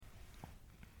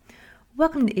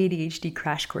Welcome to ADHD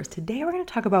Crash Course. Today we're going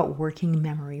to talk about working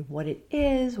memory, what it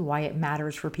is, why it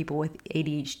matters for people with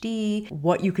ADHD,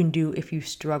 what you can do if you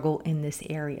struggle in this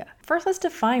area. First, let's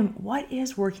define what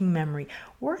is working memory.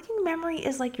 Working memory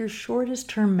is like your shortest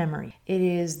term memory. It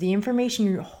is the information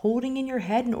you're holding in your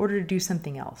head in order to do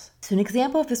something else. So an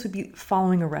example of this would be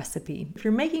following a recipe. If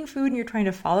you're making food and you're trying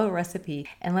to follow a recipe,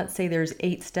 and let's say there's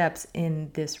 8 steps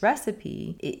in this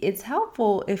recipe, it's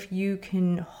helpful if you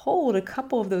can hold a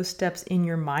couple of those steps in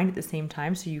your mind at the same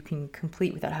time so you can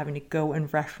complete without having to go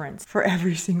and reference for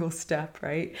every single step,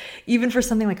 right? Even for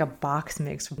something like a box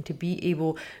mix, to be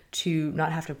able to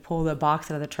not have to pull the box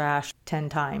out of the trash 10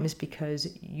 times because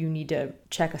you need to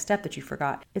check a step that you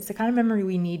forgot. It's the kind of memory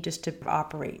we need just to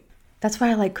operate. That's why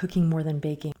I like cooking more than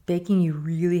baking. Baking, you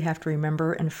really have to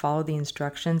remember and follow the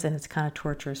instructions, and it's kind of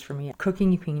torturous for me.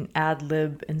 Cooking, you can ad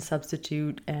lib and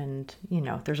substitute, and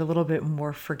there's a little bit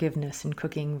more forgiveness in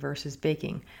cooking versus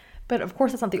baking. But of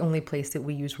course, that's not the only place that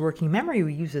we use working memory.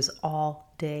 We use this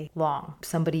all day long.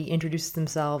 Somebody introduces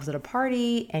themselves at a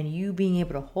party, and you being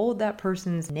able to hold that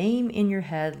person's name in your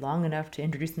head long enough to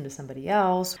introduce them to somebody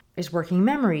else is working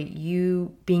memory.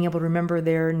 You being able to remember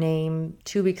their name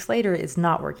 2 weeks later is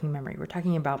not working memory. We're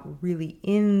talking about really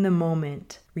in the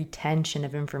moment retention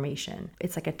of information.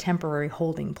 It's like a temporary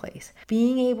holding place.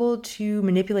 Being able to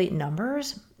manipulate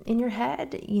numbers in your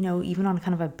head, even on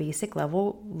kind of a basic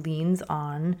level, leans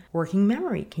on working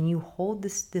memory. Can you hold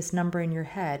this number in your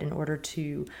head in order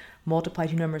to multiply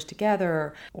 2 numbers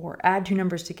together or add 2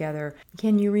 numbers together?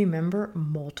 Can you remember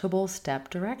multiple step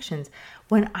directions?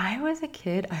 When I was a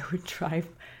kid, I would drive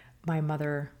my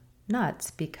mother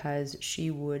nuts because she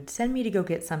would send me to go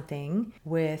get something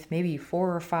with maybe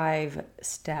 4 or 5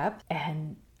 steps,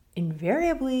 and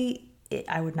invariably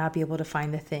I would not be able to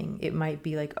find the thing. It might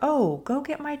be like, oh, go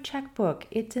get my checkbook.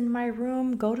 It's in my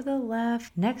room. Go to the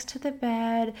left, next to the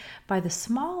bed, by the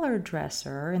smaller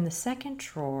dresser in the second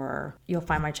drawer. You'll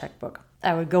find my checkbook.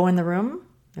 I would go in the room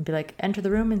and be like, enter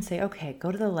the room and say, okay,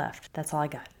 go to the left. That's all I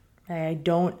got. I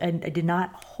did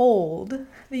not hold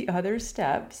the other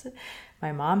steps.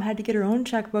 My mom had to get her own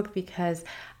checkbook because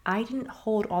I didn't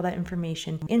hold all that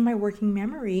information in my working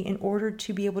memory in order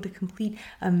to be able to complete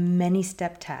a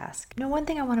many-step task. Now, one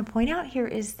thing I want to point out here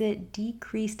is that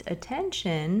decreased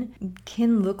attention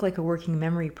can look like a working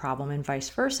memory problem and vice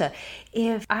versa.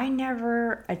 If I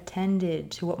never attended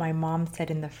to what my mom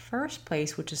said in the first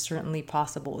place, which is certainly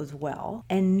possible as well,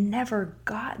 and never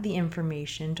got the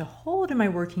information to hold in my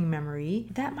working memory,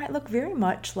 that might look very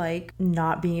much like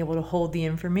not being able to hold the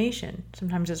information.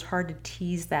 Sometimes it's hard to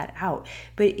tease that out,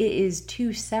 but it is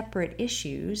 2 separate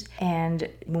issues, and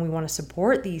when we want to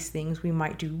support these things, we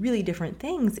might do really different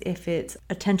things if it's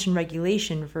attention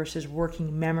regulation versus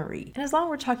working memory. And as long as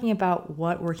we're talking about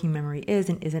what working memory is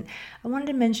and isn't, I wanted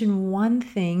to mention one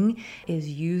thing is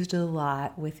used a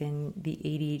lot within the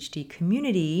ADHD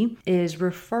community is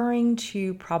referring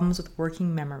to problems with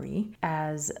working memory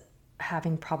as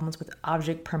having problems with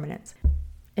object permanence.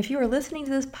 If you are listening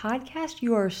to this podcast,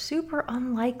 you are super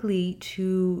unlikely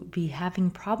to be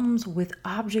having problems with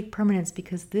object permanence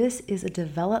because this is a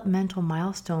developmental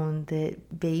milestone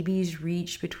that babies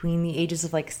reach between the ages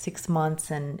of like 6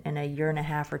 months and a year and a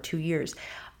half or 2 years.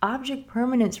 Object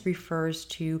permanence refers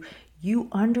to you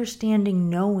understanding,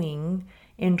 knowing,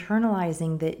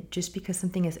 internalizing that just because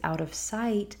something is out of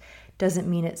sight doesn't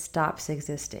mean it stops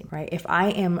existing, right? If I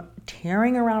am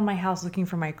tearing around my house looking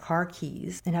for my car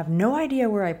keys and have no idea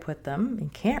where I put them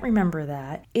and can't remember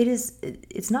that,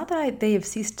 it's not that they have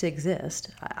ceased to exist.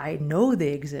 I know they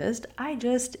exist. I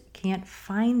just can't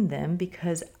find them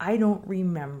because I don't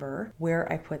remember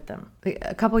where I put them.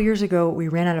 A couple years ago, we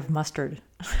ran out of mustard.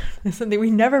 Something we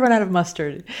never run out of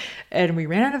mustard. And we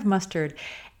ran out of mustard.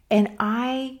 And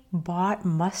I bought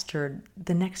mustard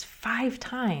the next 5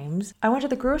 times. I went to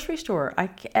the grocery store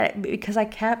because I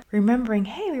kept remembering,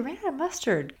 hey, we ran out of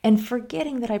mustard, and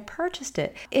forgetting that I purchased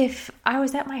it. If I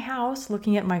was at my house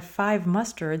looking at my 5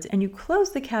 mustards and you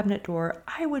closed the cabinet door,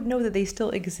 I would know that they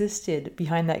still existed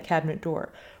behind that cabinet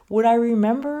door. Would I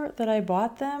remember that I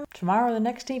bought them tomorrow or the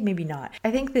next day? Maybe not.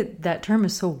 I think that term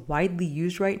is so widely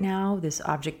used right now, this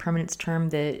object permanence term,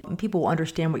 that people will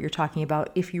understand what you're talking about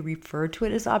if you refer to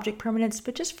it as object permanence,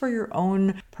 but just for your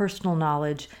own personal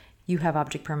knowledge, you have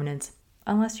object permanence,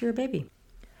 unless you're a baby.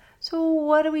 So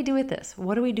what do we do with this?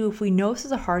 What do we do if we know this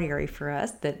is a hard area for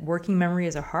us, that working memory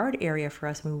is a hard area for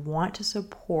us, and we want to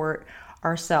support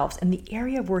ourselves in the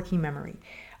area of working memory?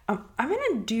 I'm going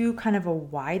to do kind of a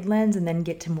wide lens and then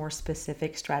get to more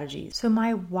specific strategies. So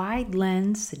my wide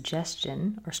lens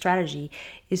suggestion or strategy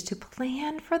is to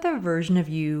plan for the version of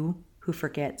you who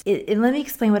forgets. And let me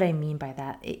explain what I mean by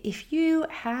that. If you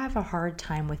have a hard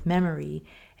time with memory,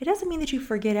 it doesn't mean that you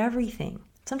forget everything.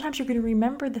 Sometimes you're going to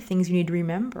remember the things you need to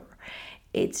remember.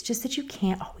 It's just that you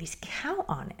can't always count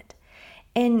on it.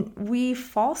 And we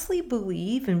falsely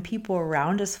believe, and people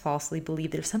around us falsely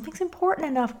believe, that if something's important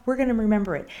enough, we're going to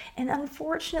remember it. And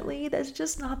unfortunately, that's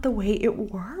just not the way it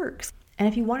works. And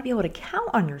if you want to be able to count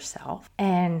on yourself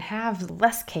and have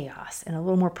less chaos and a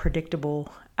little more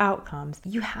predictable outcomes,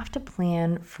 you have to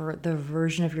plan for the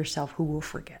version of yourself who will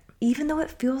forget. Even though it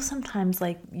feels sometimes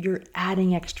like you're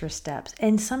adding extra steps,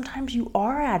 and sometimes you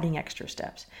are adding extra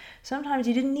steps. Sometimes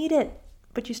you didn't need it,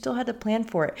 but you still had to plan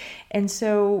for it. And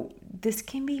so this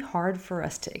can be hard for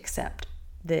us to accept,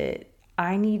 that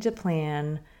I need to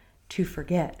plan to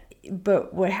forget.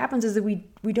 But what happens is that we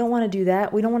don't want to do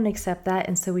that. We don't want to accept that.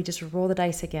 And so we just roll the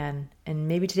dice again. And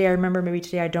maybe today I remember, maybe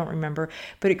today I don't remember.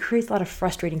 But it creates a lot of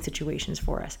frustrating situations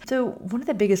for us. So one of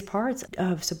the biggest parts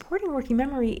of supporting working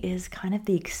memory is kind of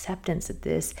the acceptance that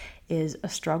this is a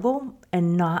struggle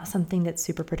and not something that's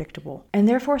super predictable. And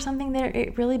therefore something that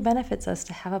it really benefits us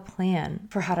to have a plan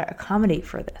for how to accommodate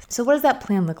for this. So what does that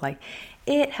plan look like?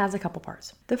 It has a couple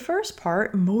parts. The first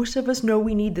part, most of us know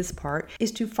we need this part,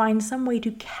 is to find some way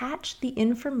to catch the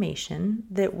information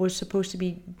that was supposed to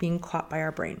be being caught by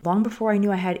our brain. Long before I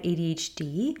knew I had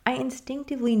ADHD, I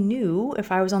instinctively knew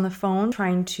if I was on the phone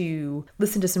trying to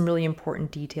listen to some really important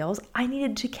details, I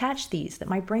needed to catch these, that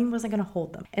my brain wasn't going to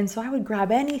hold them. And so I would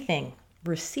grab anything,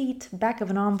 receipt, back of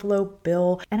an envelope,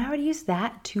 bill, and I would use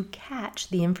that to catch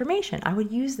the information. I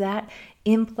would use that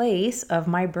in place of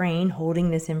my brain holding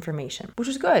this information, which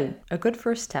is good, a good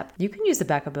first step. You can use the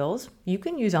back of bills, you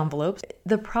can use envelopes.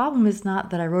 The problem is not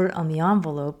that I wrote it on the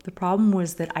envelope. The problem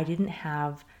was that I didn't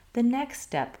have the next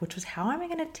step, which was how am I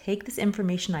going to take this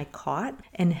information I caught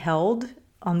and held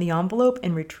on the envelope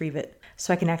and retrieve it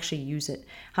so I can actually use it?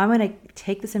 How am I going to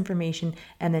take this information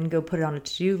and then go put it on a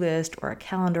to-do list or a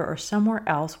calendar or somewhere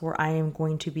else where I am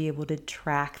going to be able to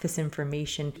track this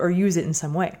information or use it in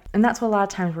some way? And that's what a lot of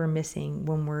times we're missing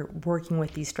when we're working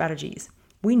with these strategies.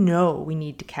 We know we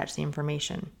need to catch the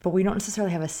information, but we don't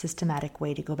necessarily have a systematic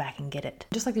way to go back and get it.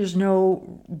 Just like there's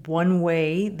no one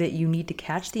way that you need to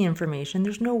catch the information,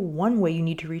 there's no one way you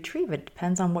need to retrieve it. It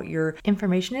depends on what your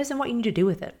information is and what you need to do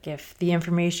with it. If the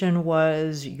information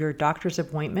was your doctor's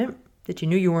appointment that you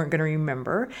knew you weren't going to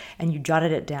remember and you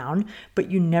jotted it down,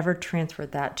 but you never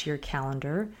transferred that to your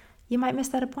calendar, you might miss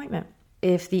that appointment.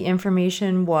 If the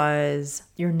information was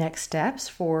your next steps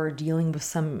for dealing with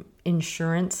some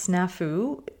insurance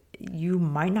snafu, you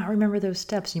might not remember those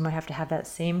steps. You might have to have that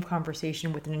same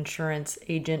conversation with an insurance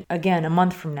agent again a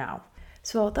month from now.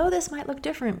 So although this might look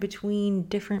different between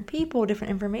different people,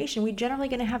 different information, we're generally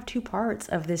going to have two parts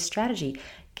of this strategy: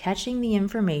 catching the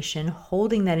information,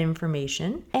 holding that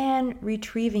information, and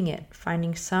retrieving it,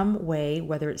 finding some way,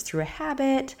 whether it's through a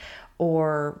habit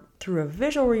or through a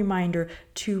visual reminder,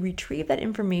 to retrieve that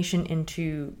information and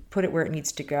to put it where it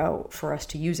needs to go for us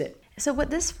to use it. So what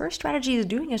this first strategy is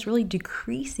doing is really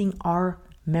decreasing our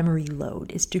memory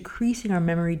load. It's decreasing our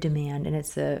memory demand, and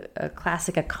it's a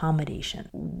classic accommodation.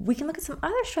 We can look at some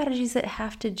other strategies that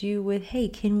have to do with, hey,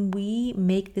 can we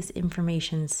make this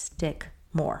information stick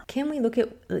more? Can we look at,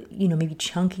 maybe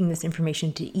chunking this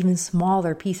information to even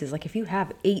smaller pieces? Like if you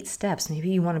have 8 steps, maybe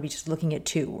you want to be just looking at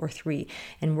 2 or 3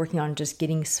 and working on just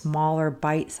getting smaller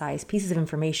bite-sized pieces of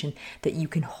information that you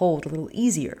can hold a little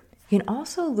easier. You can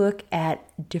also look at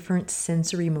different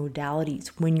sensory modalities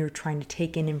when you're trying to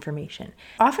take in information.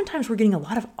 Oftentimes we're getting a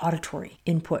lot of auditory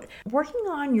input. Working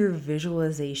on your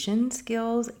visualization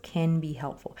skills can be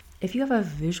helpful. If you have a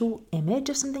visual image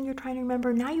of something you're trying to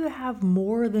remember, now you have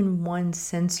more than one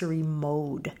sensory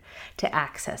mode to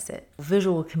access it.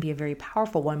 Visual can be a very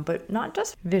powerful one, but not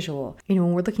just visual.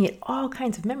 When we're looking at all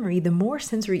kinds of memory, the more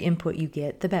sensory input you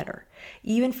get, the better,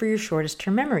 even for your shortest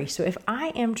term memory. So if I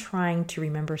am trying to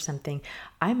remember something,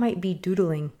 I might be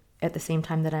doodling at the same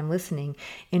time that I'm listening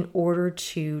in order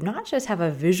to not just have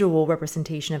a visual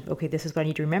representation of, okay, this is what I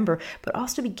need to remember, but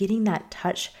also be getting that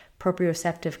touch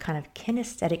proprioceptive kind of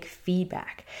kinesthetic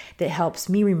feedback that helps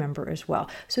me remember as well.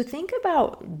 So think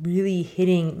about really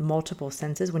hitting multiple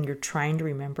senses when you're trying to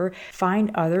remember.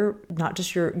 Find other, not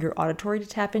just your auditory to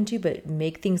tap into, but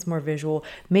make things more visual,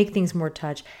 make things more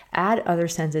touch, add other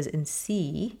senses and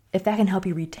see if that can help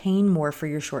you retain more for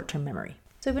your short-term memory.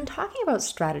 So I've been talking about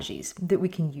strategies that we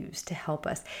can use to help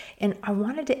us. And I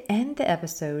wanted to end the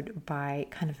episode by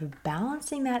kind of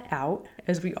balancing that out,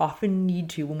 as we often need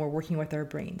to when we're working with our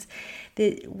brains.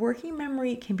 That working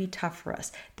memory can be tough for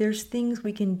us. There's things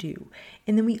we can do.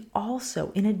 And then we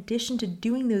also, in addition to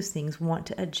doing those things, want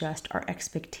to adjust our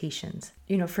expectations.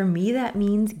 For me, that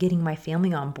means getting my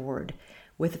family on board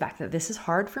with the fact that this is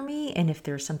hard for me, and if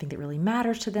there's something that really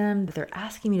matters to them that they're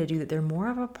asking me to do, that they're more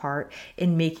of a part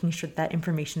in making sure that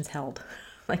information's held.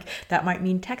 Like that might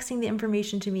mean texting the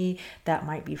information to me, that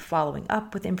might be following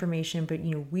up with information, but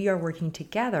we are working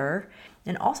together.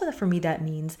 And also for me, that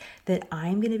means that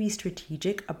I'm going to be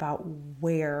strategic about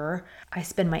where I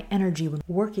spend my energy when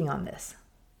working on this.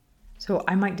 So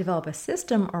I might develop a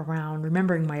system around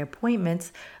remembering my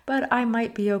appointments, but I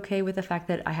might be okay with the fact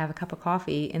that I have a cup of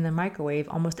coffee in the microwave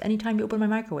almost any time you open my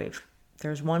microwave.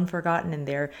 There's one forgotten in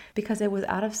there because it was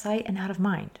out of sight and out of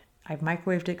mind. I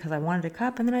microwaved it because I wanted a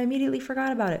cup, and then I immediately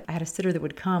forgot about it. I had a sitter that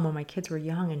would come when my kids were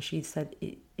young, and she said,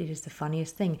 it is the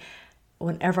funniest thing.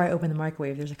 Whenever I open the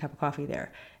microwave, there's a cup of coffee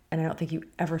there. And I don't think you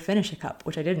ever finish a cup,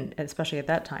 which I didn't, especially at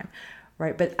that time.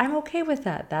 Right. But I'm okay with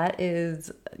that. That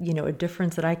is, a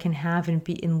difference that I can have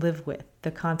and live with.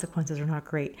 The consequences are not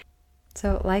great.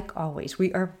 So like always,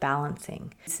 we are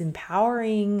balancing this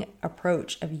empowering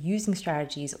approach of using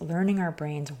strategies, learning our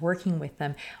brains, working with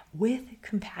them with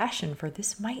compassion for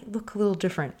this might look a little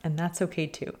different, and that's okay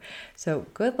too. So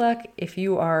good luck. If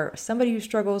you are somebody who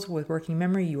struggles with working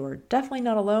memory, you are definitely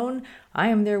not alone. I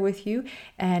am there with you.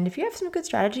 And if you have some good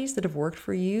strategies that have worked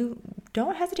for you,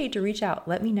 don't hesitate to reach out.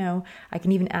 Let me know. I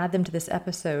can even add them to this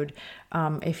episode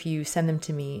if you send them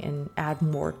to me and add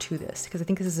more to this, because I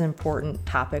think this is an important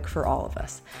topic for all of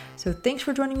us. So thanks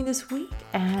for joining me this week,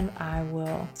 and I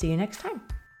will see you next time.